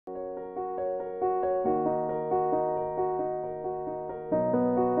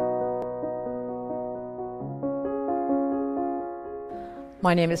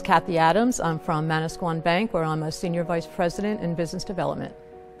My name is Kathy Adams. I'm from Manasquan Bank, where I'm a Senior Vice President in Business Development.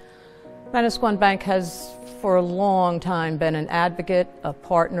 Manasquan Bank has for a long time been an advocate, a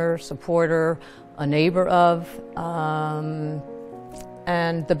partner, supporter, a neighbor of,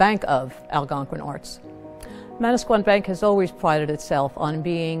 and the bank of Algonquin arts. Manasquan Bank has always prided itself on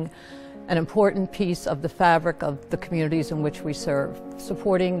being an important piece of the fabric of the communities in which we serve.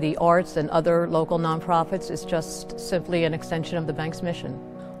 Supporting the arts and other local nonprofits is just simply an extension of the bank's mission.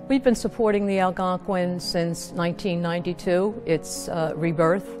 We've been supporting the Algonquin since 1992, its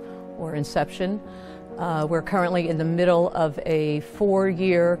rebirth or inception. We're currently in the middle of a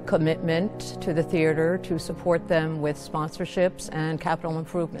 4-year commitment to the theater to support them with sponsorships and capital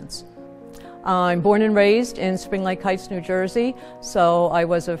improvements. I'm born and raised in Spring Lake Heights, New Jersey, so I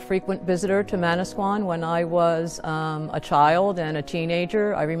was a frequent visitor to Manasquan when I was a child and a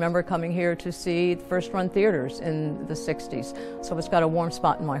teenager. I remember coming here to see first-run theaters in the 60s, so it's got a warm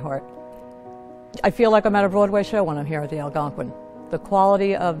spot in my heart. I feel like I'm at a Broadway show when I'm here at the Algonquin. The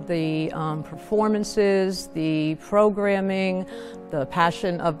quality of the performances, the programming, the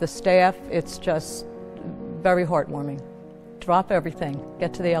passion of the staff, it's just very heartwarming. Drop everything,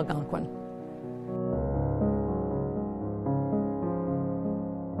 get to the Algonquin.